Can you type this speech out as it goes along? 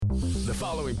The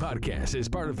following podcast is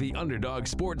part of the Underdog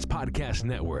Sports Podcast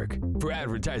Network. For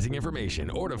advertising information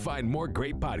or to find more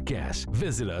great podcasts,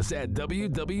 visit us at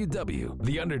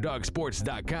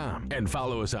www.theunderdogsports.com and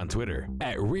follow us on Twitter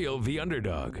at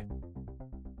RealTheUnderdog.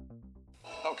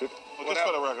 Okay. Well, just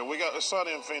for the record, we got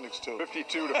Sonny in Phoenix too.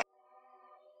 52 to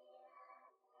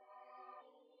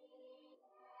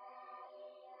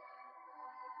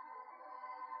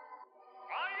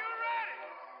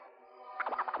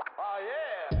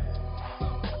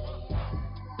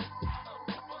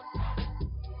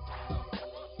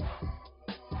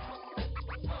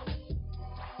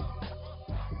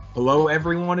Hello,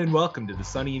 everyone, and welcome to the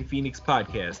Sunny in Phoenix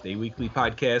podcast, a weekly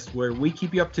podcast where we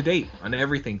keep you up to date on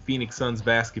everything Phoenix Suns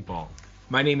basketball.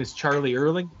 My name is Charlie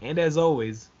Erling, and as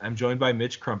always, I'm joined by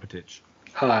Mitch Krumpetich.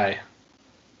 Hi.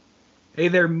 Hey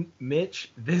there,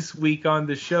 Mitch. This week on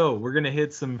the show, we're going to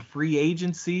hit some free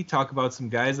agency, talk about some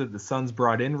guys that the Suns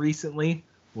brought in recently.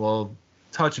 We'll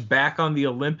touch back on the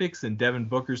Olympics and Devin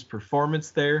Booker's performance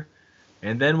there,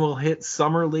 and then we'll hit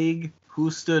Summer League,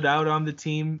 who stood out on the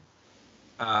team.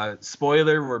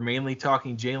 Spoiler, we're mainly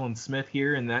talking Jalen Smith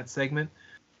here in that segment.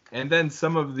 And then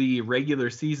some of the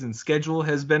regular season schedule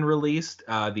has been released,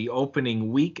 the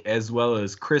opening week as well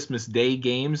as Christmas Day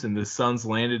games, and the Suns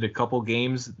landed a couple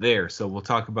games there. So we'll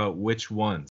talk about which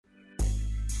ones.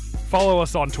 Follow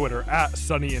us on Twitter at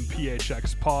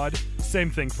SunnyandPHXPod.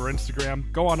 Same thing for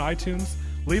Instagram. Go on iTunes,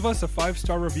 leave us a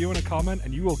 5-star review and a comment,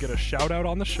 and you will get a shout out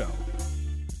on the show.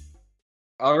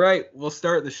 All right, we'll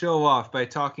start the show off by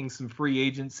talking some free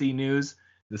agency news.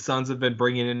 The Suns have been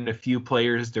bringing in a few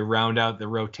players to round out the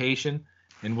rotation,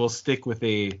 and we'll stick with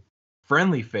a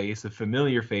friendly face, a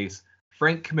familiar face,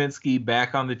 Frank Kaminsky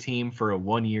back on the team for a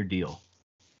 1-year deal.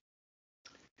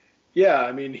 Yeah,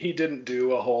 I mean, he didn't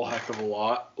do a whole heck of a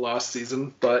lot last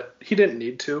season, but he didn't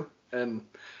need to, and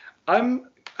I'm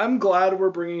glad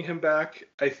we're bringing him back.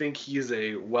 I think he's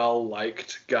a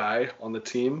well-liked guy on the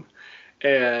team.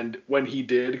 And when he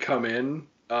did come in,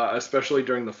 especially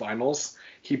during the finals,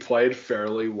 he played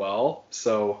fairly well.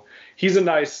 So he's a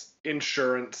nice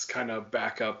insurance kind of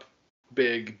backup,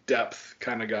 big depth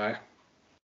kind of guy.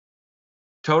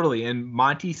 Totally. And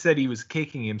Monty said he was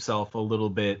kicking himself a little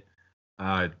bit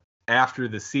after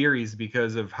the series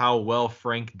because of how well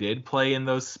Frank did play in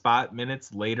those spot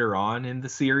minutes later on in the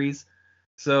series.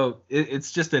 So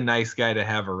it's just a nice guy to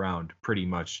have around, pretty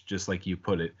much, just like you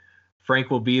put it.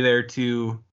 Frank will be there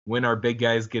to when our big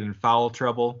guys get in foul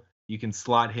trouble. You can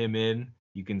slot him in.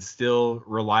 You can still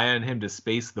rely on him to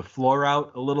space the floor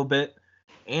out a little bit.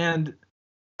 And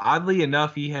oddly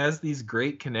enough, he has these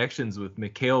great connections with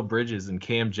Mikal Bridges and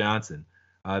Cam Johnson.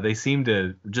 They seem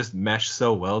to just mesh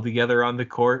so well together on the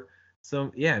court.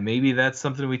 So, yeah, maybe that's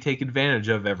something we take advantage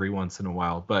of every once in a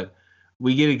while. But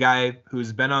we get a guy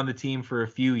who's been on the team for a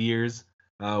few years,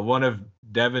 one of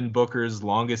Devin Booker's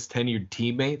longest tenured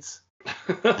teammates.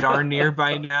 Darn near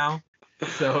by now.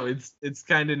 So it's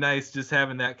kind of nice just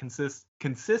having that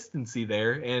consistency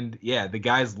there. And yeah, the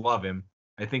guys love him.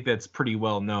 I think that's pretty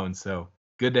well known. So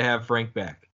good to have Frank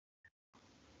back.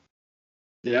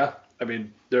 Yeah, I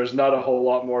mean, there's not a whole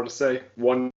lot more to say.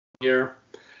 1 year.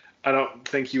 I don't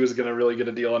think he was going to really get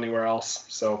a deal anywhere else.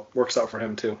 So works out for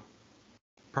him too.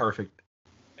 Perfect.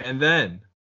 And then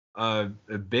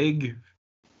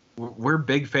we're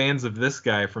big fans of this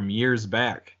guy from years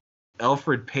back.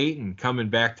 Elfrid Payton coming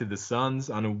back to the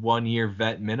Suns on a 1-year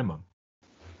vet minimum.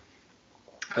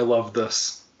 I love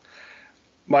this.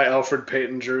 My Elfrid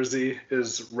Payton jersey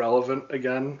is relevant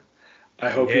again. I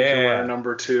hope he can wear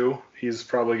number 2. He's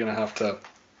probably going to have to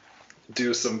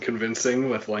do some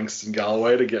convincing with Langston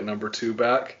Galloway to get number 2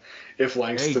 back. If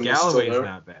Langston is still there.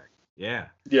 not back. Yeah.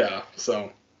 Yeah,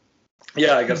 so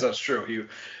yeah, I guess that's true.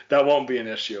 That won't be an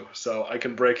issue. So I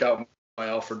can break out my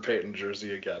Elfrid Payton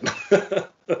jersey again.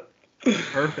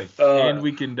 Perfect. And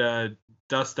we can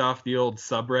dust off the old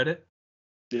subreddit.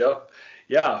 Yep.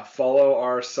 Yeah. Follow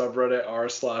our subreddit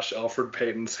r/Elfrid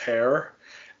Payton's hair.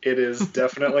 It is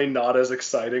definitely not as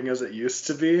exciting as it used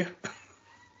to be.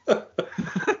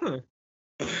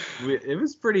 It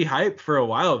was pretty hype for a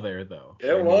while there, though.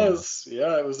 It was.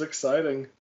 Yeah, it was exciting.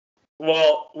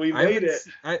 Well, we made it.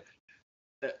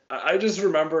 I just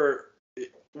remember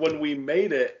when we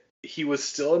made it, he was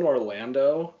still in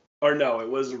Orlando. Or no, it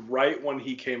was right when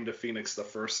he came to Phoenix the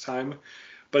first time.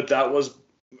 But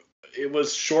it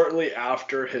was shortly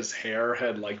after his hair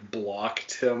had like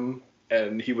blocked him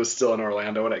and he was still in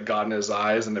Orlando and it got in his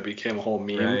eyes and it became a whole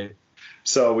meme. Right.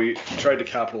 So we tried to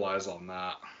capitalize on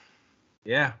that.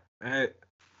 Yeah.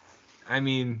 I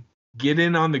mean, get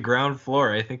in on the ground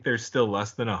floor. I think there's still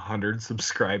less than 100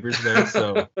 subscribers there.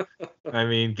 So, I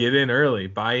mean, get in early.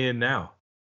 Buy in now.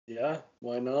 Yeah,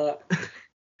 why not?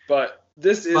 But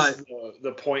this is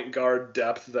the point guard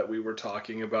depth that we were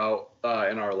talking about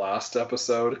in our last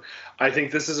episode. I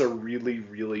think this is a really,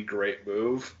 really great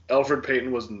move. Elfrid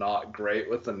Payton was not great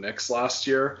with the Knicks last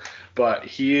year, but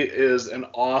he is an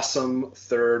awesome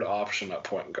third option at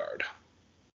point guard.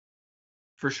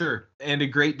 For sure. And a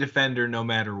great defender no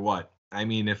matter what. I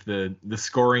mean, if the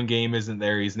scoring game isn't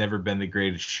there, he's never been the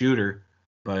greatest shooter,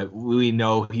 but we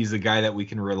know he's a guy that we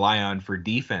can rely on for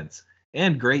defense.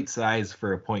 And great size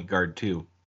for a point guard, too.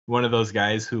 One of those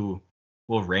guys who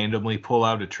will randomly pull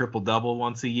out a triple-double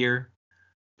once a year.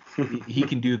 He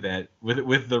can do that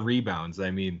with the rebounds.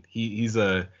 I mean,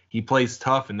 he plays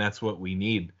tough, and that's what we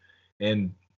need.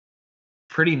 And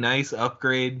pretty nice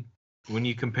upgrade when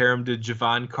you compare him to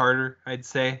Javon Carter, I'd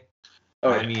say.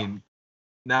 I mean,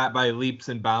 not by leaps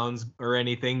and bounds or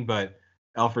anything, but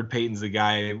Elfrid Payton's a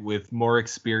guy with more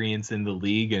experience in the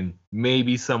league and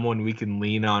maybe someone we can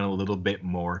lean on a little bit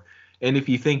more. And if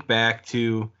you think back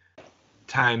to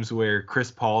times where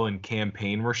Chris Paul and Cam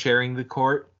Payne were sharing the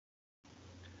court,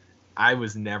 I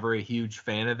was never a huge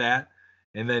fan of that.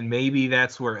 And then maybe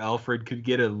that's where Elfrid could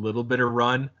get a little bit of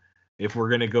run. If we're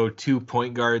going to go 2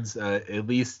 point guards, at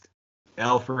least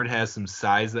Elfrid has some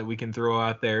size that we can throw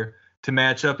out there to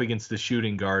match up against the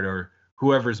shooting guard or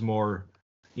whoever's more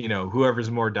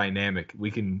dynamic. We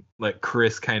can let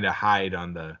Chris kind of hide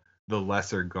on the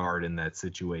lesser guard in that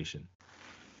situation.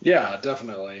 Yeah,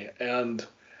 definitely. And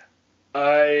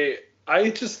I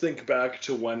just think back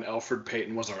to when Elfrid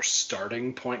Payton was our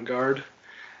starting point guard,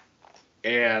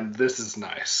 and this is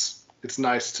nice. It's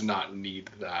nice to not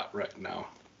need that right now.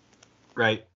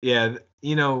 Right. Yeah.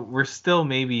 We're still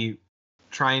maybe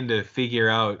trying to figure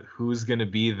out who's going to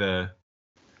be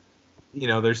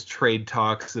there's trade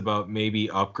talks about maybe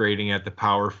upgrading at the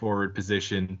power forward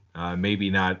position. Maybe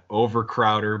not over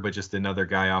Crowder, but just another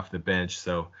guy off the bench.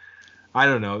 So I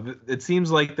don't know. It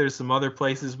seems like there's some other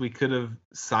places we could have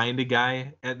signed a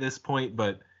guy at this point,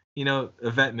 but a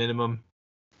vet minimum,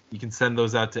 you can send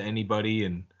those out to anybody.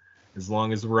 And as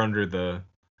long as we're under the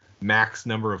max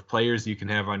number of players you can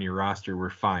have on your roster, we're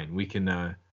fine. We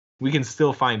can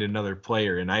still find another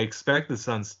player. And I expect the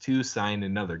Suns to sign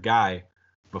another guy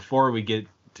before we get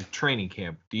to training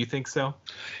camp. Do you think so?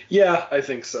 Yeah, I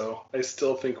think so. I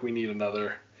still think we need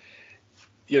another,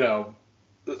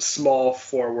 small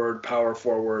forward, power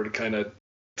forward, kind of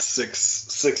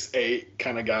 6'8"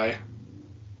 kind of guy.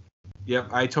 Yep,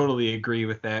 I totally agree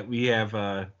with that. We have,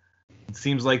 it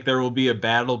seems like there will be a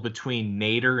battle between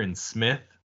Nader and Smith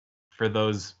for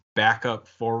those backup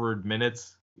forward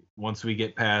minutes once we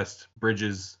get past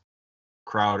Bridges,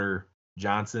 Crowder,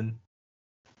 Johnson.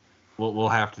 We'll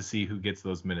have to see who gets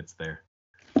those minutes there.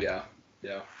 Yeah.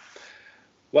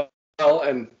 Well,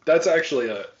 and that's actually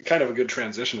a kind of a good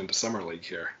transition into Summer League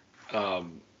here.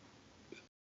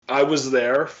 I was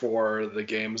there for the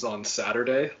games on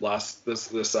Saturday,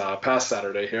 this past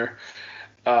Saturday here.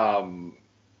 I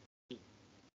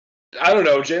don't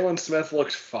know. Jalen Smith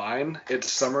looked fine.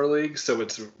 It's Summer League, so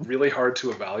it's really hard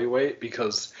to evaluate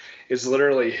because it's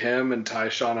literally him and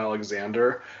Tyshawn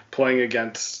Alexander playing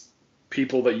against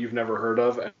people that you've never heard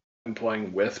of and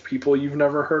playing with people you've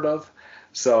never heard of.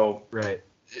 So right.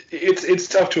 It's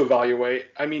tough to evaluate.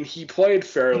 I mean, he played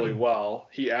fairly well.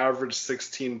 He averaged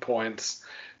 16 points,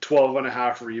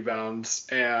 12.5 rebounds,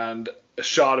 and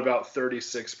shot about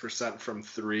 36% from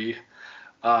three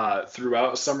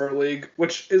throughout Summer League,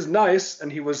 which is nice.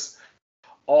 And he was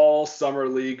all Summer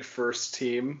League first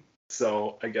team,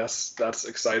 so I guess that's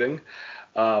exciting.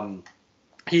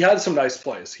 He had some nice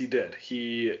plays. He did.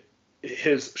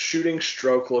 His shooting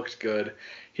stroke looked good.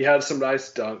 He had some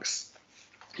nice dunks.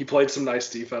 He played some nice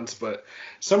defense, but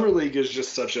Summer League is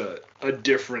just such a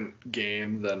different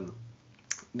game than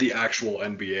the actual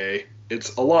NBA.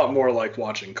 It's a lot more like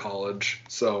watching college.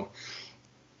 So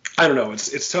I don't know.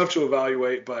 It's tough to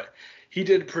evaluate, but he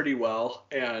did pretty well.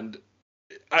 And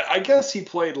I guess he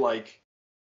played like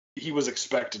he was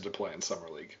expected to play in Summer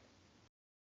League.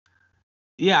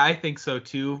 Yeah, I think so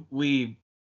too. We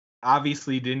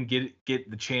obviously didn't get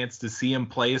the chance to see him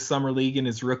play a Summer League in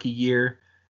his rookie year.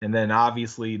 And then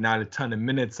obviously not a ton of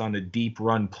minutes on a deep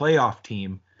run playoff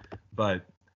team. But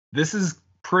this is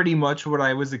pretty much what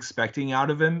I was expecting out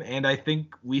of him. And I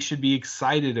think we should be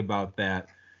excited about that.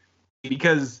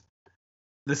 Because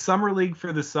the Summer League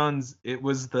for the Suns, it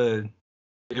was the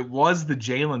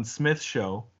Jalen Smith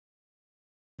show.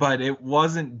 But it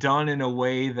wasn't done in a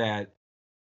way that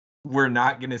we're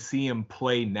not going to see him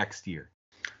play next year.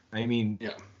 I mean,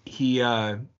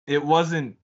 yeah. It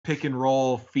wasn't pick and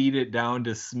roll, feed it down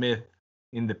to Smith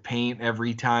in the paint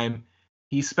every time.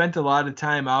 He spent a lot of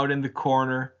time out in the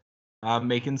corner,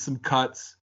 making some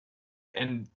cuts,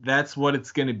 And that's what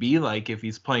it's going to be like if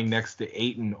he's playing next to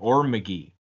Ayton or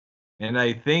McGee. And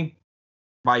I think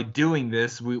by doing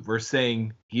this, we're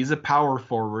saying he's a power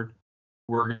forward.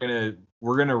 We're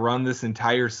gonna run this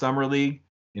entire summer league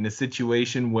in a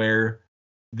situation where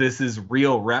this is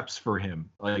real reps for him.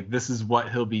 Like, this is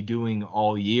what he'll be doing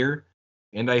all year.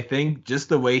 And I think just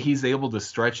the way he's able to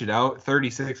stretch it out,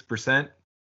 36%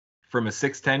 from a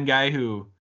 6'10 guy who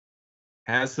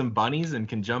has some bunnies and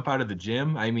can jump out of the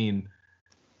gym. I mean,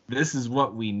 this is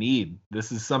what we need.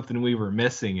 This is something we were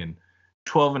missing. And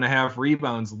 12.5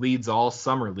 rebounds leads all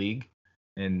summer league.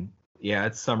 And yeah,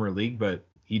 it's summer league, but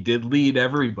he did lead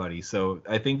everybody. So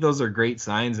I think those are great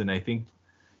signs. And I think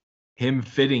him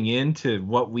fitting into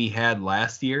what we had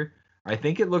last year, I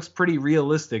think it looks pretty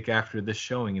realistic after this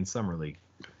showing in summer league.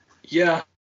 Yeah.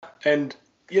 And,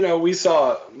 we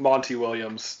saw Monty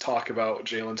Williams talk about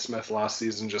Jalen Smith last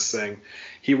season, just saying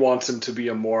he wants him to be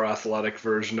a more athletic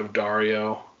version of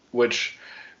Dario, which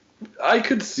I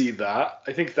could see that.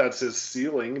 I think that's his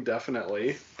ceiling,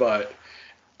 definitely. But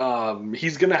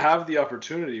he's going to have the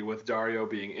opportunity with Dario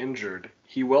being injured.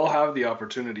 He will have the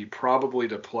opportunity probably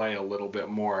to play a little bit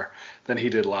more than he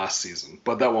did last season.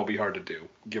 But that won't be hard to do,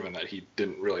 given that he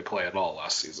didn't really play at all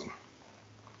last season.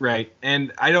 Right.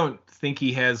 And I don't think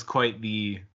he has quite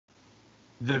the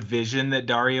vision that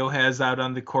Dario has out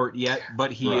on the court yet,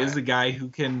 but he is a guy who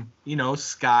can,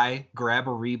 grab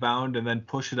a rebound and then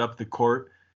push it up the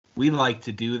court. We like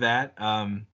to do that,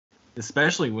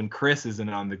 especially when Chris isn't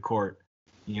on the court.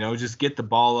 Just get the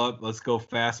ball up. Let's go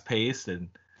fast paced. And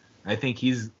I think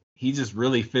he just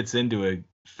really fits into a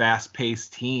fast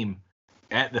paced team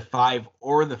at the 5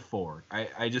 or the 4.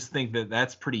 I just think that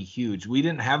that's pretty huge. We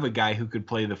didn't have a guy who could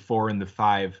play the 4 and the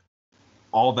 5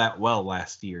 all that well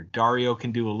last year. Dario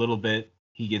can do a little bit.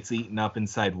 He gets eaten up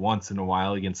inside once in a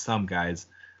while against some guys,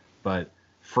 but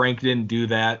Frank didn't do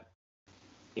that.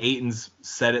 Ayton's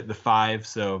set at the 5,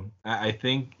 so I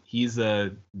think he's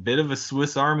a bit of a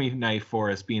Swiss Army knife for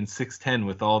us, being 6'10"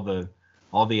 with all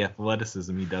the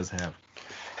athleticism he does have.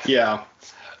 Yeah.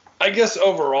 I guess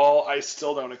overall, I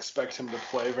still don't expect him to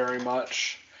play very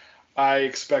much. I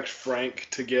expect Frank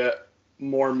to get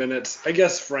more minutes. I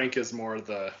guess Frank is more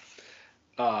the,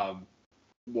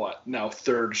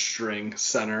 third string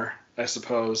center, I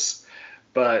suppose.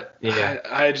 But yeah.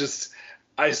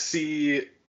 I see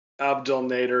Abdel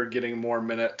Nader getting more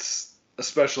minutes,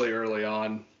 especially early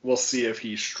on. We'll see if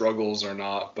he struggles or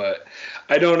not, but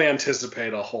I don't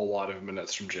anticipate a whole lot of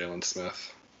minutes from Jalen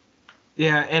Smith.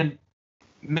 Yeah, and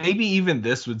maybe even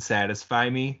this would satisfy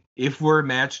me if we're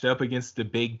matched up against a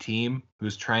big team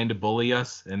who's trying to bully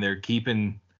us and they're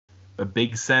keeping a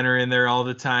big center in there all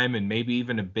the time and maybe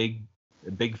even a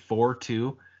big 4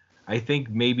 too. I think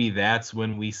maybe that's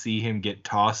when we see him get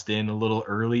tossed in a little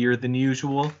earlier than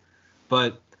usual.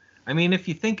 But I mean, if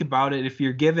you think about it, if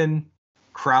you're given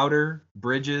Crowder,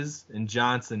 Bridges, and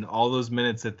Johnson all those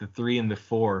minutes at the 3 and the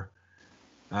 4,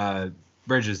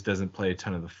 Bridges doesn't play a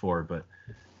ton of the 4, but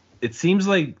it seems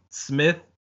like Smith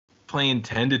playing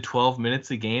 10 to 12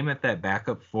 minutes a game at that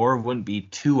backup 4 wouldn't be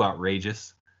too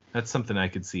outrageous. That's something I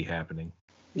could see happening.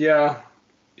 Yeah.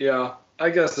 I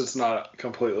guess it's not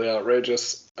completely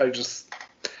outrageous. I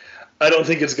don't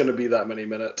think it's going to be that many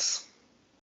minutes.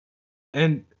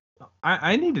 And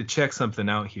I need to check something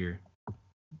out here.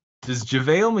 Does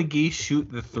JaVale McGee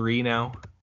shoot the 3 now?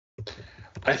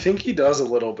 I think he does a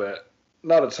little bit.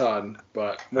 Not a ton,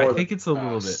 but more. I think it's a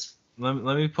little bit.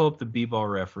 Let me pull up the B-ball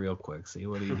ref real quick, see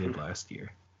what he did last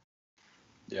year.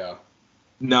 Yeah.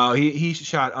 No, he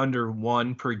shot under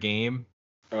 1 per game.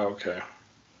 Oh, okay.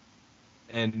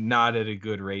 And not at a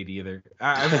good rate either.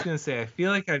 I was going to say, I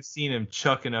feel like I've seen him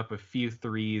chucking up a few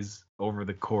 3s over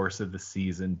the course of the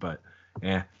season, but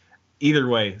either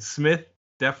way, Smith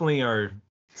definitely our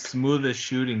smoothest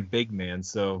shooting big man.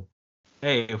 So,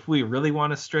 hey, if we really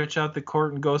want to stretch out the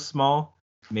court and go small,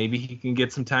 maybe he can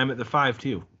get some time at the 5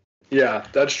 too. Yeah,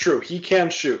 that's true. He can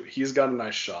shoot. He's got a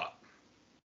nice shot.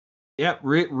 Yeah,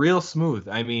 real smooth.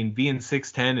 I mean, being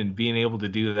 6'10" and being able to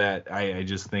do that, I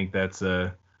just think that's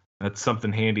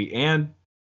something handy. And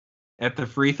at the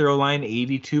free throw line,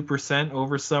 82%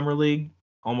 over summer league,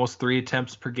 almost 3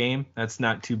 attempts per game. That's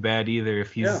not too bad either.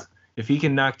 If he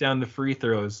can knock down the free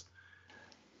throws,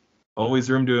 always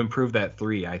room to improve that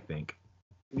 3, I think.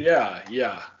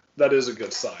 Yeah, that is a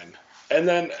good sign. And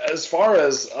then as far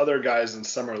as other guys in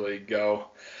summer league go,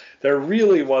 there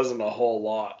really wasn't a whole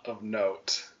lot of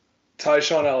note.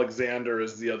 Tyshawn Alexander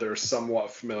is the other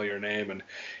somewhat familiar name, and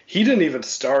he didn't even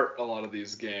start a lot of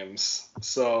these games.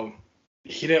 So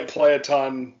he didn't play a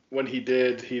ton. When he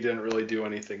did, he didn't really do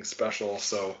anything special.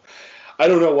 So I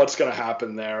don't know what's going to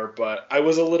happen there, but I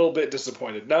was a little bit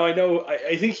disappointed. Now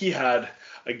I think he had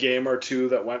a game or two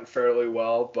that went fairly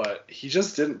well, but he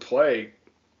just didn't play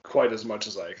quite as much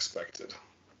as I expected.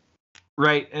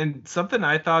 Right, and something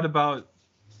I thought about,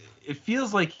 it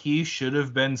feels like he should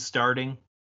have been starting.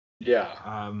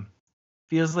 Yeah.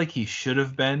 Feels like he should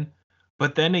have been.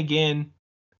 But then again,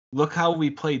 look how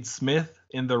we played Smith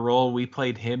in the role we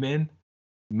played him in.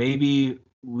 Maybe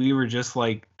we were just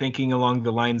like thinking along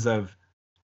the lines of,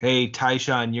 hey,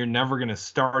 Tyshawn, you're never going to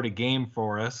start a game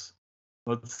for us.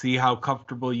 Let's see how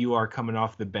comfortable you are coming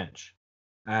off the bench.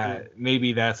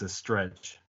 Maybe that's a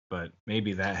stretch, but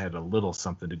maybe that had a little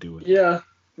something to do with it. Yeah,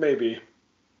 maybe.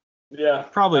 Yeah.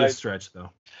 Probably a stretch,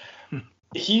 though.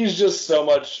 He's just so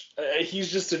much.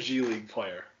 He's just a G League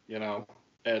player, you know,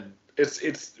 and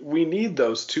we need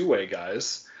those two-way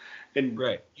guys, and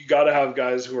right. You got to have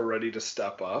guys who are ready to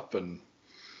step up, and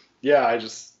yeah,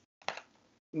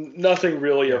 nothing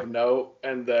really of note,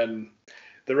 and then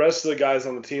the rest of the guys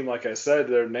on the team, like I said,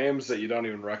 they're names that you don't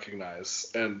even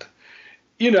recognize, and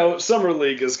you know, Summer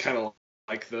League is kind of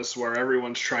like this, where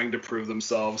everyone's trying to prove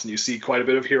themselves, and you see quite a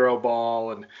bit of hero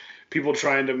ball and people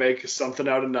trying to make something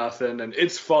out of nothing, and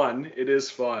it's fun. It is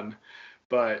fun,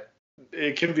 but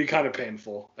it can be kind of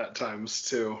painful at times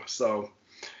too. So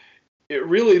it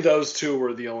really, those two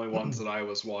were the only ones that I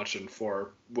was watching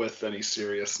for with any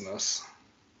seriousness.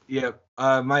 Yeah.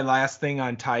 My last thing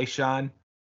on Tyshawn,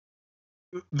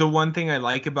 the one thing I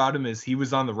like about him is he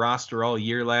was on the roster all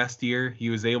year last year. He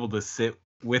was able to sit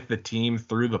with the team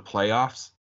through the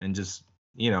playoffs and just,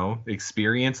 you know,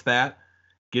 experience that.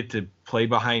 Get to play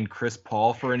behind Chris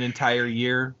Paul for an entire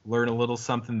year, learn a little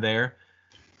something there.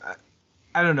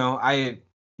 I don't know.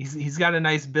 He's got a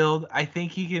nice build. I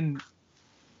think he can.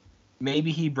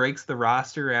 Maybe he breaks the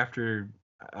roster after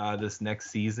this next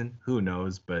season. Who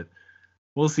knows? But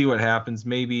we'll see what happens.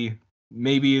 Maybe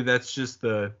that's just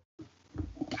the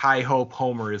high hope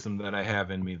homerism that I have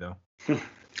in me, though.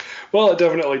 Well, it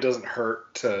definitely doesn't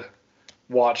hurt to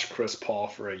watch Chris Paul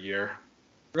for a year.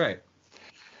 Right.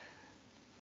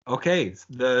 Okay,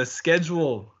 the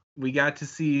schedule. We got to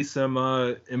see some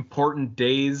important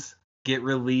days get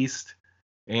released,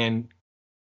 and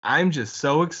I'm just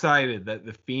so excited that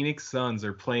the Phoenix Suns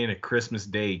are playing a Christmas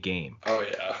Day game. Oh,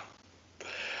 yeah.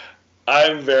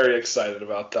 I'm very excited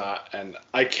about that, and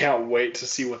I can't wait to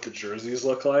see what the jerseys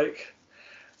look like.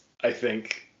 I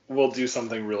think we'll do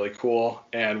something really cool,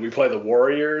 and we play the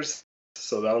Warriors,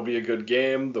 so that'll be a good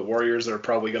game. The Warriors are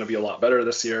probably going to be a lot better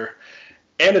this year,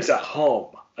 and it's at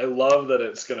home. I love that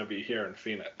it's going to be here in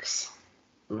Phoenix.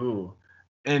 Ooh,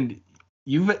 and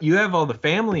you have all the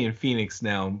family in Phoenix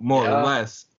now, more or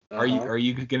less. Uh-huh. Are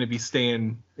you going to be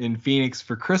staying in Phoenix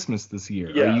for Christmas this year?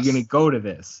 Yes. Are you going to go to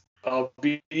this? I'll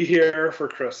be here for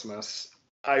Christmas.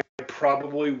 I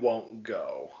probably won't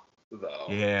go though.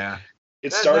 Yeah,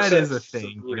 that is a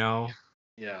thing, you know.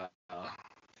 Yeah,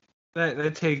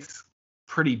 that takes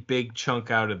pretty big chunk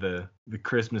out of the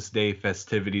Christmas Day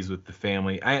festivities with the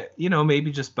family.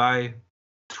 Maybe just buy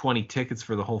 20 tickets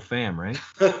for the whole fam, right?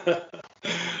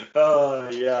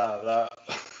 Yeah,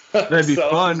 that'd be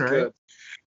fun, good. Right?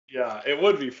 Yeah, it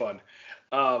would be fun.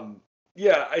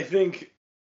 Yeah, I think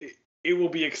it will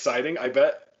be exciting. I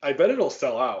bet it'll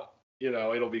sell out. You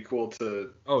know, it'll be cool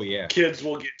to. Oh yeah. Kids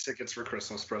will get tickets for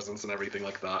Christmas presents and everything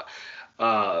like that.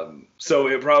 So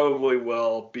it probably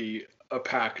will be a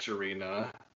packed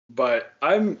arena, but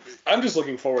I'm just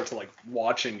looking forward to like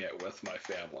watching it with my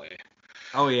family.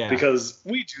 Oh yeah. Because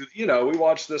we do, we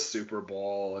watched the Super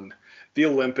Bowl and the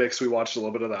Olympics. We watched a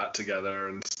little bit of that together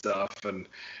and stuff, and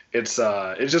it's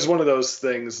just one of those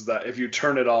things that if you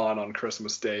turn it on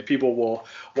Christmas Day, people will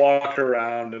walk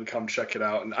around and come check it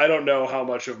out. And I don't know how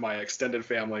much of my extended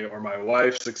family or my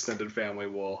wife's extended family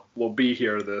will be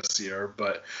here this year,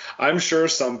 but I'm sure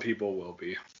some people will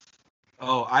be.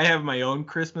 Oh, I have my own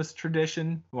Christmas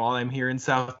tradition while I'm here in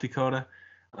South Dakota.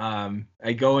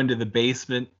 I go into the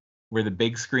basement where the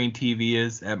big screen TV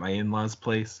is at my in-laws'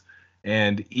 place.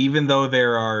 And even though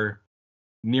there are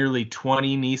nearly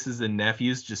 20 nieces and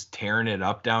nephews just tearing it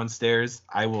up downstairs,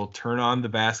 I will turn on the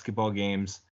basketball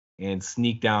games and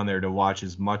sneak down there to watch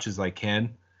as much as I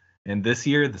can. And this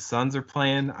year the Suns are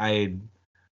playing. I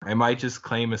might just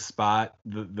claim a spot,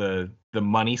 the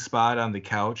money spot on the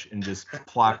couch, and just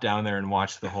plop down there and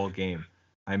watch the whole game.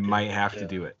 I might have to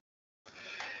do it.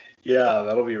 Yeah,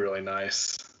 that'll be really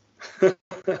nice.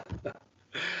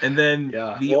 And then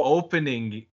the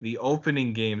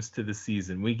opening games to the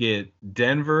season, we get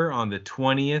Denver on the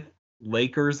 20th,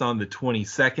 Lakers on the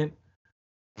 22nd,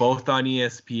 both on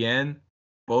ESPN,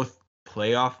 both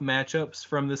playoff matchups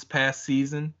from this past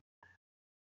season.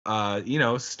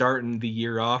 starting the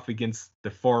year off against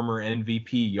the former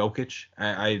MVP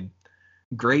Jokic.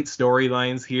 Great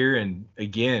storylines here, and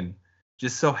again,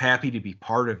 just so happy to be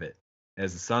part of it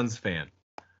as a Suns fan.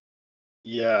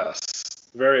 Yes,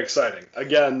 very exciting.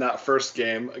 Again, that first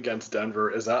game against Denver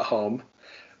is at home,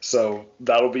 so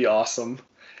that'll be awesome.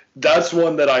 That's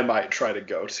one that I might try to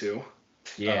go to.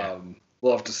 Yeah.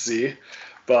 We'll have to see.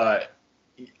 But,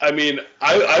 I mean,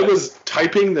 I was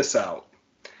typing this out,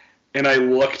 and I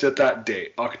looked at that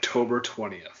date, October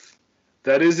 20th.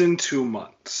 That is in 2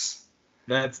 months.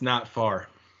 That's not far.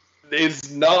 It's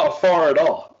not far at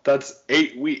all. That's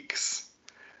 8 weeks.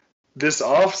 This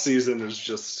off season is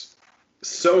just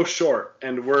so short,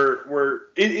 and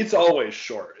it's always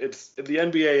short. The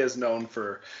NBA is known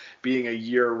for being a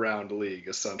year-round league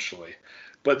essentially,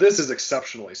 but this is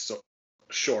exceptionally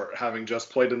short, having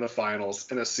just played in the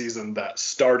finals in a season that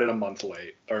started a month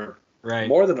late, or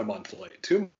more than a month late,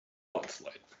 2 months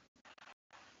late.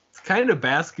 It's kind of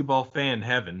basketball fan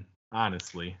heaven,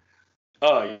 honestly.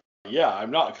 Yeah,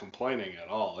 I'm not complaining at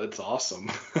all. It's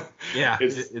awesome. Yeah,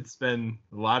 it's been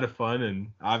a lot of fun,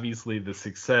 and obviously the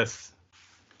success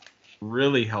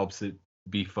really helps it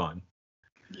be fun.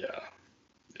 Yeah.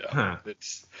 Huh.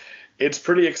 It's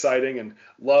pretty exciting, and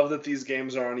love that these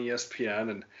games are on ESPN,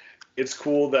 and it's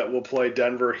cool that we'll play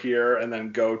Denver here and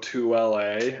then go to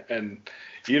LA, and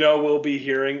we'll be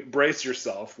hearing, brace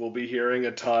yourself, we'll be hearing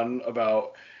a ton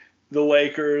about the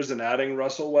Lakers and adding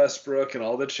Russell Westbrook and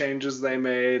all the changes they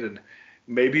made, and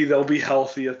maybe they'll be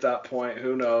healthy at that point.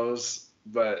 Who knows?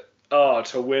 But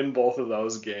to win both of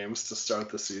those games to start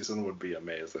the season would be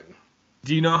amazing.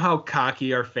 Do you know how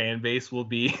cocky our fan base will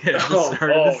be at the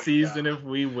start of the season if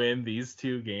we win these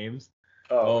 2 games?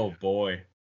 Oh boy.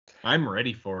 I'm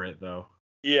ready for it though.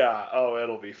 Yeah,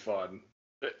 it'll be fun.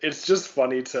 It's just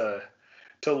funny to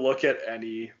look at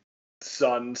any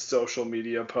Sun social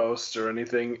media post or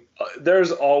anything.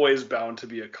 There's always bound to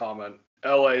be a comment.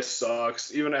 LA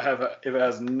sucks, even if it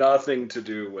has nothing to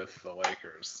do with the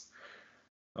Lakers.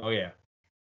 Oh yeah,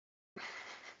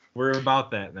 we're about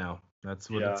that now. That's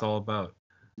what it's all about.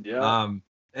 Yeah.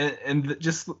 And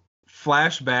just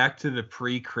flash back to the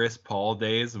pre-Chris Paul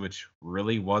days, which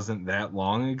really wasn't that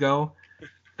long ago.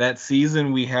 That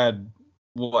season we had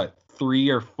 3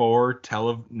 or 4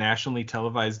 nationally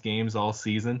televised games all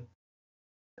season.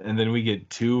 And then we get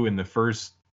 2 in the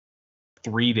first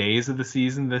 3 days of the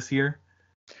season this year.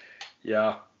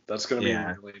 Yeah, that's going to be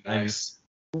really nice.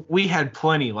 We had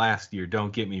plenty last year,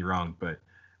 don't get me wrong. But,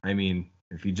 I mean,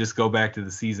 if you just go back to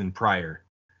the season prior,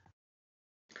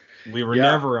 we were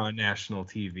never on national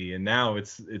TV. And now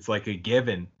it's like a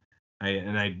given.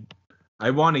 I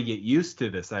want to get used to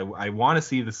this. I want to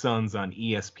see the Suns on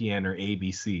ESPN or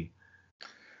ABC.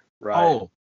 Right.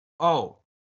 Oh.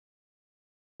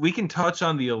 We can touch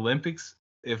on the Olympics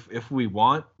if we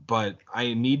want, but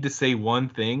I need to say one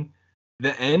thing.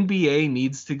 The NBA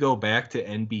needs to go back to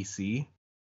NBC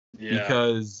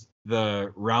because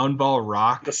the Round Ball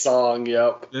Rock. The song,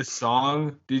 yep. The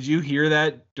song. Did you hear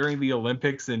that during the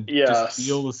Olympics and just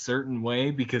feel a certain way?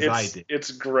 Because I did.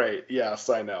 It's great. Yes,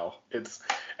 I know.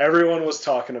 Everyone was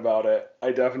talking about it.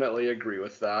 I definitely agree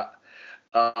with that.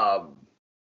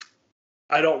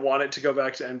 I don't want it to go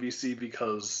back to NBC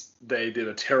because they did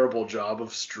a terrible job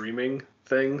of streaming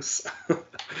things.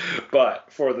 But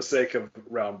for the sake of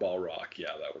Round Ball Rock,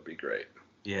 that would be great.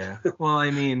 Yeah. Well,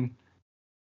 I mean,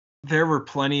 there were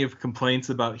plenty of complaints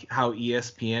about how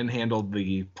ESPN handled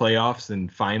the playoffs and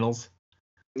finals.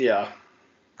 Yeah.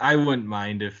 I wouldn't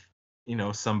mind if,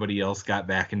 somebody else got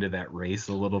back into that race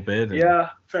a little bit. Yeah,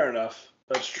 fair enough.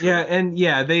 That's true. Yeah, and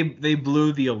they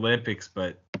blew the Olympics,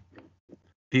 but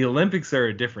the Olympics are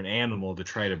a different animal to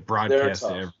try to broadcast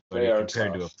to everybody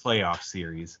compared to a playoff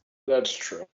series. That's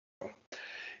true.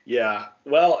 Yeah.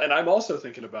 Well, and I'm also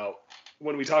thinking about,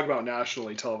 when we talk about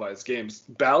nationally televised games,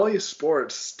 Bally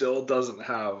Sports still doesn't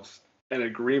have an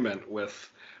agreement with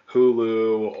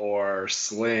Hulu or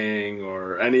Sling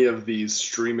or any of these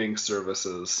streaming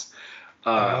services.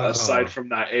 Aside from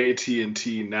that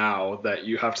AT&T Now, that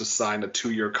you have to sign a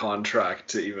 2-year contract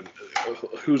to even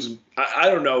I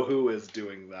don't know who is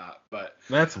doing that, but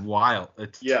that's wild. A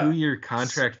 2-year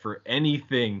contract for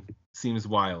anything seems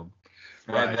wild.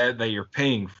 Right. That you're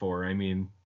paying for. I mean,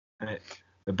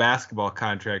 the basketball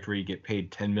contract where you get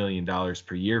paid $10 million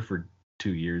per year for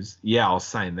 2 years. Yeah, I'll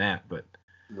sign that, but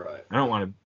I don't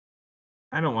want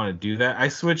to do that. I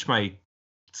switch my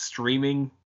streaming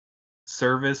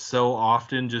service so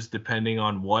often, just depending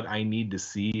on what I need to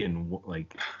see and what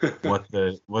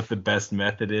the best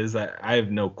method is. I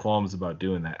have no qualms about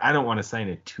doing that. I don't want to sign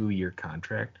a 2-year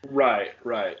contract. Right.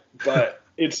 But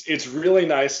It's really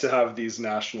nice to have these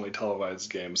nationally televised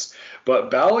games,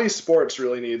 but Bally Sports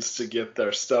really needs to get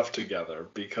their stuff together,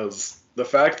 because the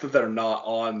fact that they're not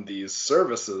on these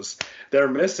services, they're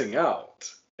missing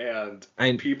out. And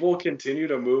people continue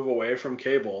to move away from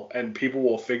cable, and people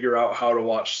will figure out how to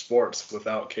watch sports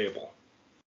without cable.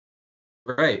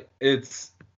 Right.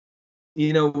 It's,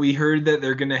 we heard that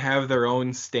they're going to have their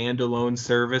own standalone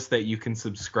service that you can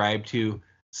subscribe to,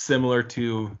 similar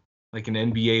to like an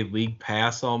NBA League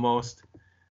Pass almost.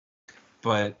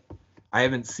 But I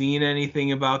haven't seen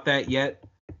anything about that yet.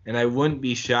 And I wouldn't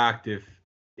be shocked if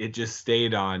it just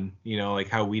stayed on, like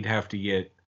how we'd have to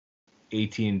get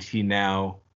AT&T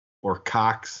Now or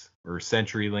Cox or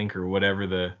CenturyLink or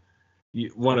whatever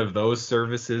one of those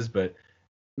services. But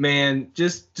man,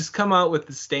 just come out with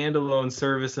the standalone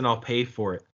service and I'll pay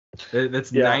for it.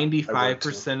 That's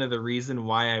 95% of the reason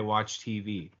why I watch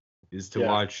TV is to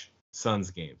watch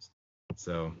Suns games.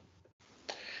 So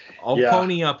I'll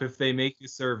pony up if they make a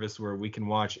service where we can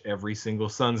watch every single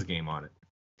Suns game on it.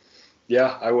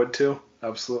 Yeah, I would too.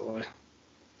 Absolutely.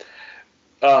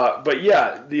 But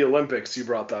yeah, the Olympics, you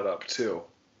brought that up too.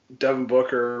 Devin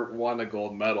Booker won a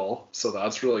gold medal, so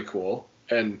that's really cool.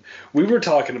 And we were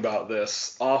talking about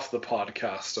this off the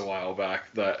podcast a while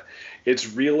back, that it's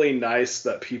really nice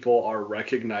that people are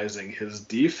recognizing his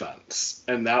defense.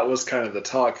 And that was kind of the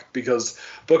talk, because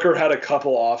Booker had a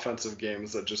couple offensive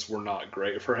games that just were not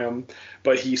great for him,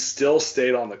 but he still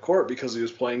stayed on the court because he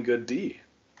was playing good D.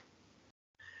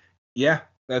 Yeah,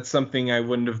 that's something I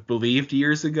wouldn't have believed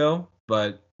years ago,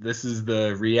 but this is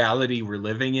the reality we're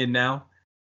living in now.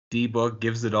 D-Book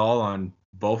gives it all on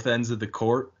both ends of the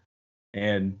court.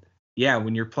 And yeah,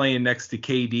 when you're playing next to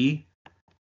KD,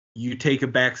 you take a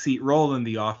backseat role in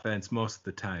the offense most of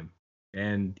the time.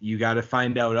 And you got to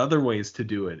find out other ways to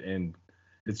do it. And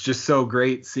it's just so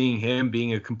great seeing him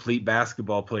being a complete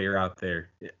basketball player out there,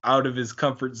 out of his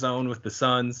comfort zone with the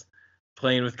Suns,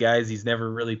 playing with guys he's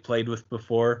never really played with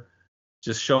before,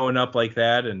 just showing up like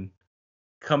that and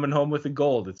coming home with a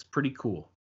gold. It's pretty cool.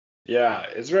 Yeah,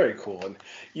 it's very cool. And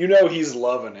he's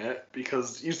loving it,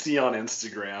 because you see on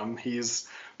Instagram, he's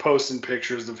posting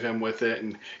pictures of him with it,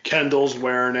 and Kendall's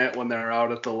wearing it when they're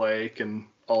out at the lake and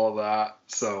all of that.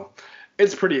 So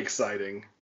it's pretty exciting.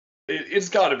 It's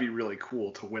got to be really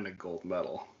cool to win a gold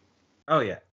medal. Oh,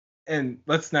 yeah. And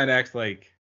let's not act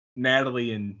like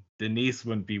Natalie and Denise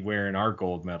wouldn't be wearing our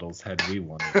gold medals had we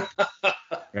won it.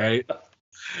 Right?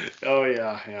 Oh,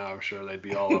 yeah. Yeah, I'm sure they'd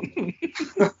be all up.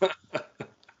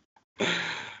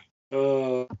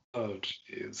 Oh,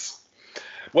 jeez.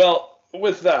 Well,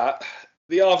 with that,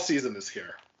 the off season is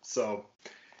here. So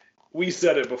we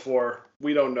said it before.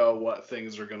 We don't know what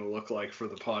things are going to look like for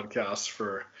the podcast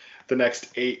for the next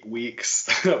 8 weeks.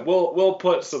 We'll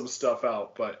put some stuff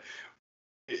out, but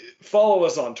follow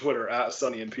us on Twitter at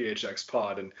Sunny and PHX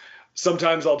Pod, and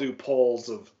sometimes I'll do polls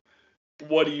of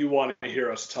what do you want to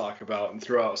hear us talk about and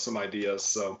throw out some ideas.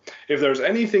 So if there's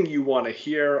anything you want to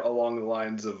hear along the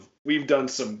lines of, we've done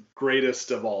some greatest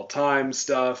of all time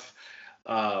stuff.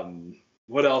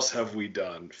 What else have we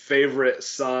done? Favorite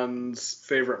Suns,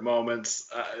 favorite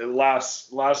moments.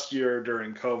 Last year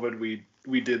during COVID,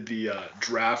 we did the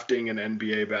drafting an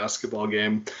NBA basketball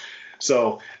game.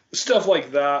 So stuff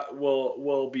like that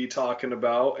we'll be talking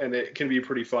about, and it can be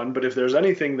pretty fun. But if there's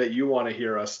anything that you want to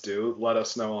hear us do, let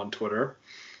us know on Twitter.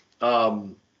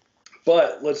 But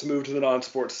let's move to the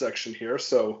non-sports section here.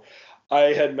 So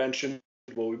I had mentioned,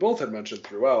 we both had mentioned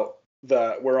throughout,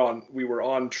 that we were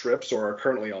on trips, or are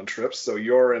currently on trips. So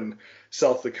you're in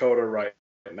South Dakota right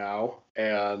now,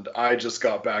 and I just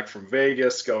got back from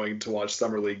Vegas going to watch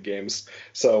Summer League games.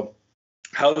 So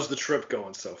how's the trip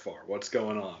going so far? What's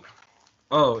going on?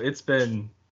 Oh, it's been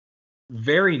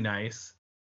very nice.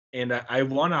 And I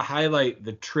want to highlight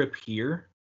the trip here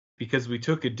because we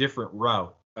took a different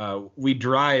route. We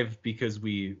drive because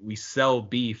we sell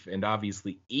beef and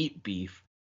obviously eat beef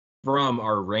from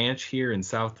our ranch here in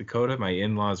South Dakota, my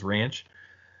in-laws' ranch.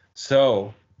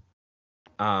 So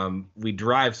we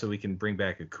drive so we can bring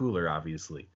back a cooler,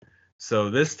 obviously. So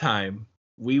this time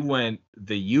we went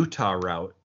the Utah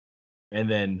route, and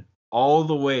then all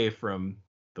the way from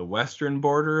the western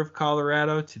border of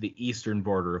Colorado to the eastern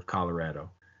border of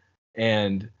Colorado.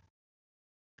 And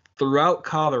throughout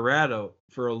Colorado,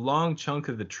 for a long chunk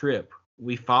of the trip,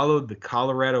 we followed the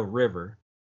Colorado River.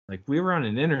 Like, we were on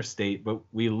an interstate, but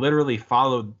we literally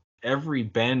followed every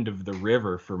bend of the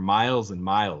river for miles and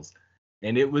miles.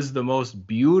 And it was the most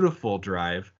beautiful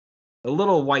drive. A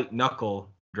little white knuckle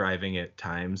driving at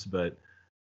times, but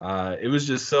it was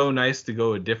just so nice to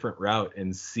go a different route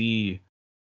and see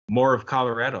more of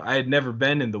Colorado. I had never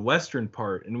been in the western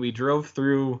part, and we drove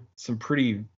through some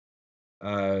pretty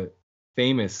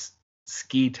famous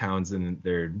ski towns in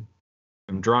there.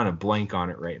 I'm drawing a blank on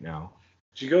it right now.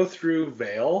 Did you go through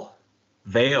Vail?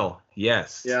 Vail,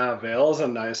 yes. Yeah, Vail is a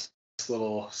nice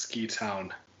little ski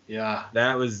town. Yeah.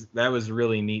 That was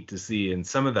really neat to see, and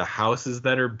some of the houses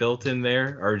that are built in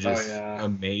there are just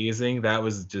amazing. That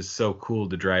was just so cool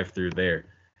to drive through there.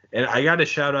 And I got to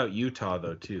shout out Utah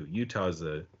though too. Utah's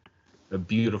a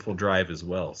beautiful drive as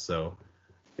well. So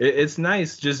it's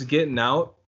nice just getting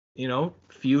out,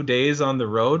 few days on the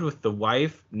road with the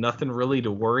wife, nothing really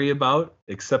to worry about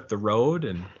except the road.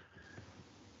 And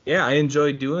yeah, I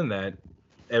enjoy doing that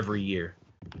every year.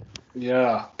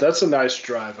 Yeah, that's a nice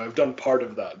drive. I've done part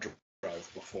of that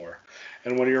drive before.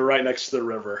 And when you're right next to the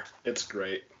river, it's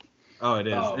great. Oh, it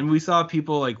is. And we saw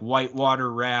people like whitewater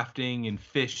rafting and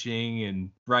fishing and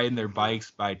riding their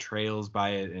bikes by trails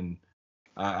by it. And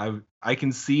I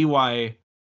can see why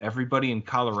everybody in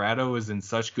Colorado is in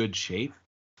such good shape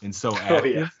and so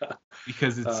active,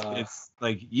 because it's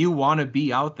like you want to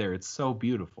be out there. It's so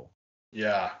beautiful.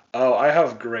 Yeah. Oh, I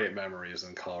have great memories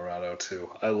in Colorado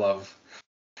too. I love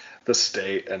the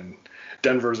state, and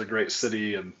Denver's a great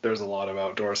city, and there's a lot of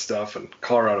outdoor stuff, and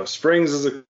Colorado Springs is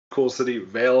a cool city.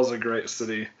 Vail is a great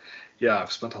city. Yeah,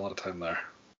 I've spent a lot of time there.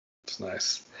 It's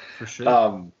nice. For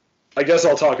sure. I guess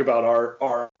I'll talk about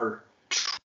our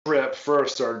trip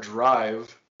first, our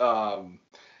drive.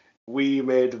 We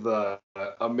made the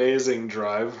amazing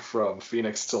drive from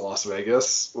Phoenix to Las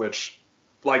Vegas, which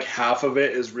like half of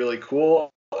it is really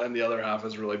cool and the other half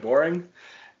is really boring.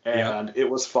 And It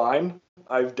was fine.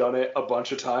 I've done it a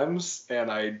bunch of times, and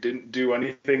I didn't do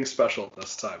anything special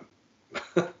this time.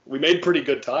 We made pretty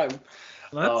good time.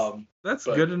 That's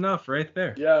good enough right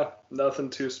there. Yeah, nothing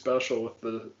too special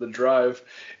with the drive.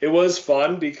 It was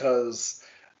fun because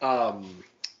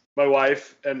my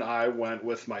wife and I went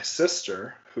with my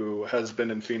sister, who has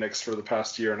been in Phoenix for the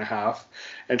past year and a half,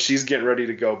 and she's getting ready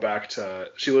to go back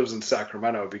she lives in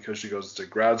Sacramento because she goes to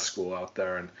grad school out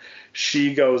there, and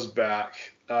she goes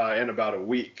back in about a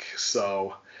week.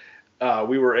 So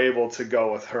we were able to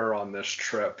go with her on this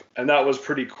trip, and that was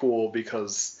pretty cool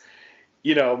because,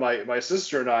 my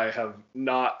sister and I have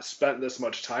not spent this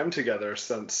much time together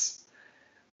since,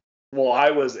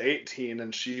 I was 18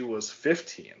 and she was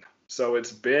 15. So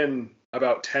it's been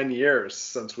about 10 years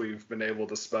since we've been able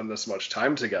to spend this much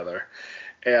time together,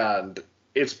 and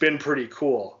it's been pretty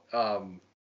cool.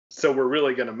 So we're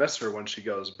really going to miss her when she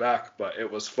goes back, but it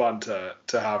was fun to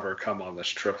have her come on this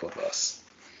trip with us.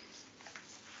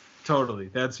 Totally.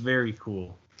 That's very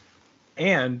cool.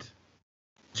 And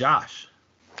Josh.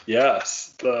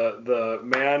 Yes, the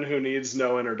man who needs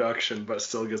no introduction but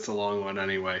still gets a long one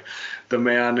anyway. The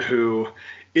man who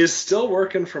is still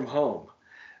working from home.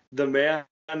 The man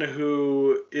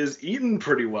who is eating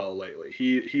pretty well lately.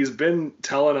 He's been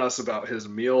telling us about his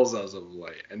meals as of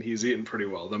late, and he's eating pretty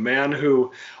well. The man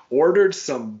who ordered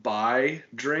some Bai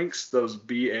drinks, those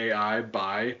BAI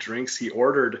Bai drinks, he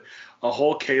ordered a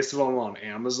whole case of them on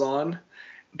Amazon,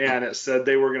 and it said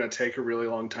they were going to take a really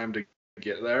long time to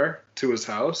get there to his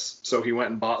house. So he went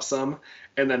and bought some,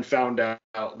 and then found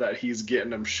out that he's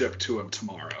getting them shipped to him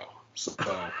tomorrow. So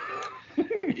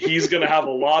he's gonna have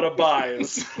a lot of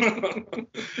buys.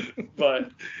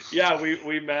 But yeah,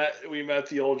 we met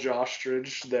the old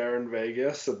Jostrich there in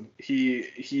Vegas, and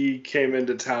he came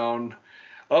into town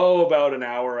about an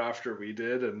hour after we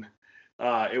did, and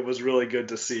it was really good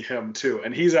to see him too.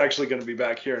 And he's actually going to be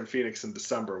back here in Phoenix in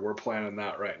December. We're planning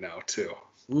that right now too.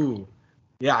 Ooh.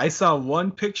 Yeah, I saw one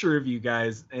picture of you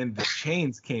guys, and the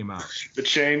chains came out. The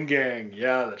chain gang,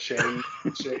 yeah, the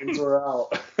chains were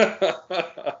out.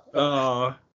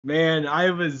 Oh man,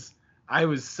 I was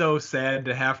so sad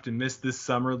to have to miss this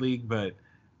summer league, but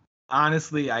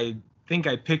honestly, I think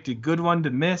I picked a good one to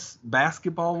miss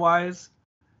basketball wise.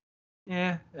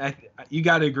 Yeah, you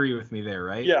got to agree with me there,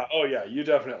 right? Yeah. Oh yeah, you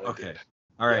definitely did.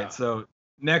 All right. So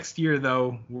next year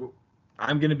though,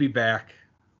 I'm gonna be back.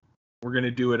 We're gonna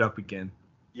do it up again.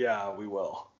 Yeah, we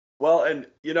will. Well, and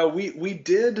we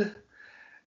did.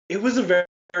 It was a very,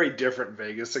 very different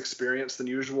Vegas experience than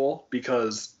usual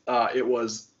because it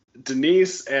was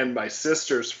Denise and my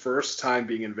sister's first time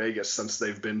being in Vegas since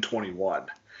they've been 21,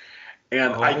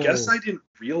 and I guess I didn't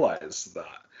realize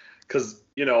that because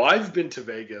I've been to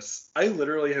Vegas. I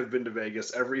literally have been to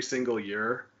Vegas every single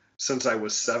year since I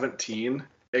was 17,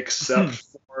 except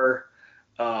for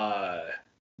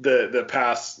the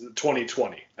past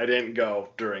 2020. I didn't go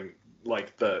during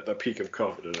like the peak of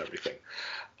COVID and everything.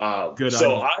 Good.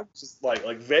 So I'm just like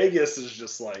Vegas is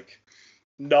just like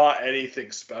not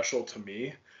anything special to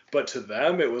me, but to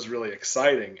them it was really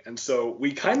exciting. And so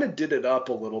we kind of did it up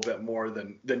a little bit more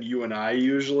than you and I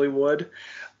usually would.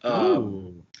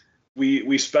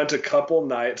 we spent a couple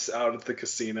nights out at the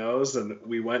casinos, and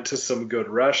we went to some good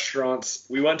restaurants.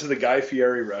 We went to the Guy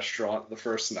Fieri restaurant the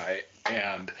first night,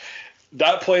 and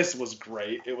that place was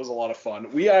great. It was a lot of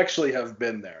fun. We actually have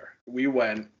been there. We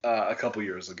went a couple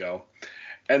years ago.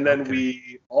 And then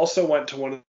we also went to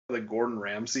one of the Gordon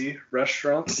Ramsay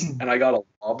restaurants, and I got a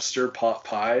lobster pot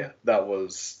pie that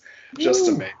was just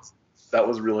amazing. That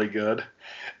was really good.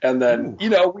 And then,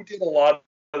 we did a lot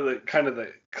of the kind of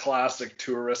the classic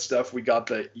tourist stuff. We got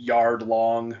the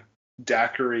yard-long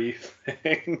daiquiri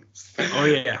things. Oh,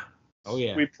 yeah.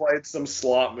 We played some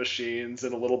slot machines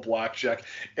and a little blackjack.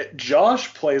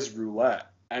 Josh plays roulette,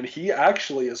 and he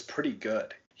actually is pretty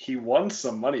good. He won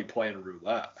some money playing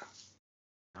roulette.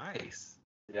 Nice.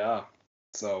 Yeah.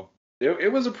 So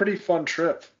it was a pretty fun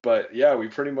trip. But yeah, we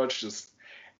pretty much just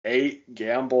ate,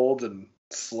 gambled, and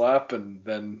slept. And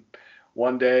then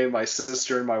one day my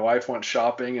sister and my wife went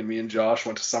shopping, and me and Josh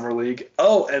went to Summer League.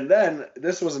 Oh, and then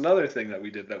this was another thing that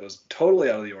we did that was totally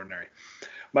out of the ordinary.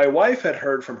 My wife had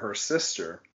heard from her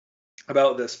sister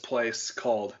about this place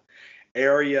called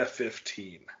Area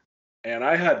 15. And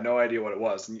I had no idea what it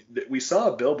was. And we saw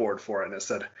a billboard for it, and it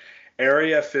said,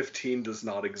 Area 15 does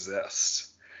not exist.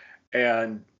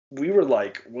 And we were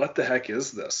like, what the heck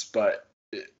is this? But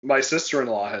my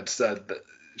sister-in-law had said that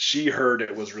she heard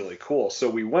it was really cool. So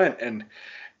we went, and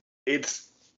it's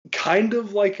kind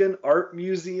of like an art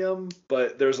museum,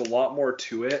 but there's a lot more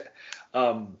to it.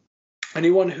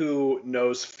 Anyone who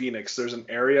knows Phoenix, there's an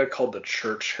area called the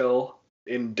Churchill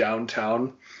in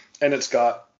downtown, and it's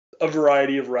got a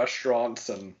variety of restaurants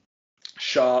and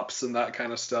shops and that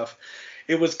kind of stuff.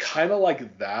 It was kind of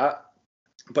like that,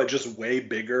 but just way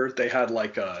bigger. They had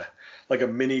like a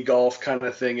mini golf kind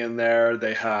of thing in there.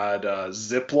 They had a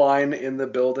zip line in the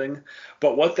building.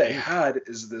 But what they had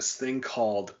is this thing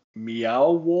called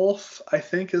Meow Wolf, I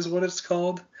think is what it's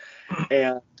called.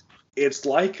 And it's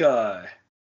like I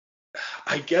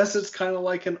guess it's kind of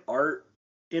like an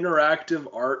interactive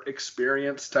art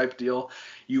experience type deal.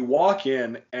 You walk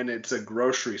in, and it's a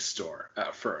grocery store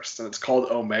at first, and it's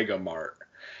called Omega Mart.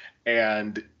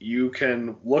 And you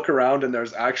can look around, and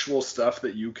there's actual stuff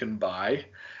that you can buy,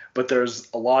 but there's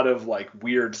a lot of like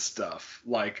weird stuff.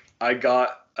 Like I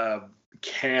got a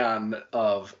can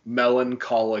of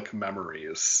Melancholic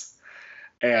Memories,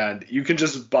 and you can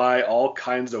just buy all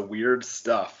kinds of weird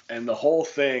stuff. And the whole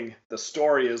thing, the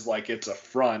story is like it's a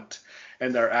front,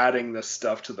 and they're adding this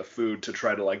stuff to the food to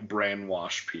try to like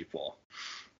brainwash people.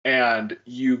 And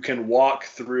you can walk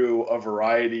through a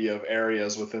variety of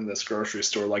areas within this grocery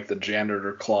store, like the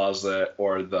janitor closet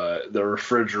or the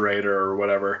refrigerator or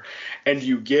whatever. And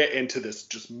you get into this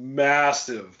just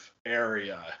massive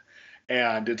area,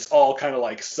 and it's all kind of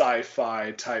like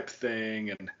sci-fi type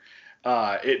thing. And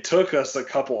it took us a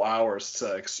couple hours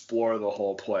to explore the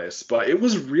whole place, but it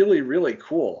was really, really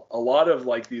cool. A lot of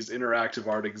like these interactive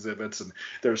art exhibits, and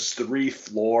there's 3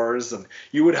 floors, and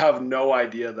you would have no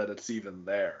idea that it's even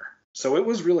there. So it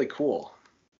was really cool.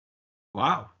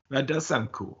 Wow, that does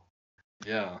sound cool.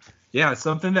 Yeah. Yeah,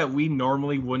 something that we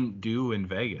normally wouldn't do in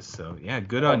Vegas. So yeah,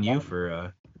 good on you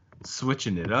for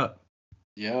switching it up.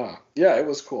 Yeah, it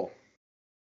was cool.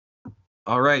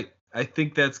 All right. I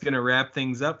think that's going to wrap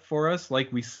things up for us.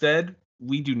 Like we said,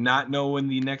 we do not know when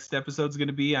the next episode's going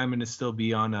to be. I'm going to still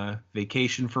be on a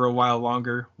vacation for a while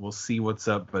longer. We'll see what's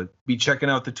up, but be checking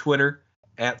out the Twitter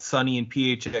at Sunny and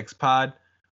PHX Pod.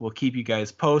 We'll keep you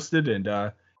guys posted,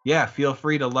 and feel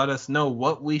free to let us know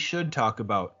what we should talk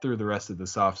about through the rest of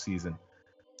this off season.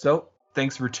 So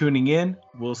thanks for tuning in.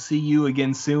 We'll see you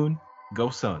again soon. Go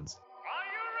Suns.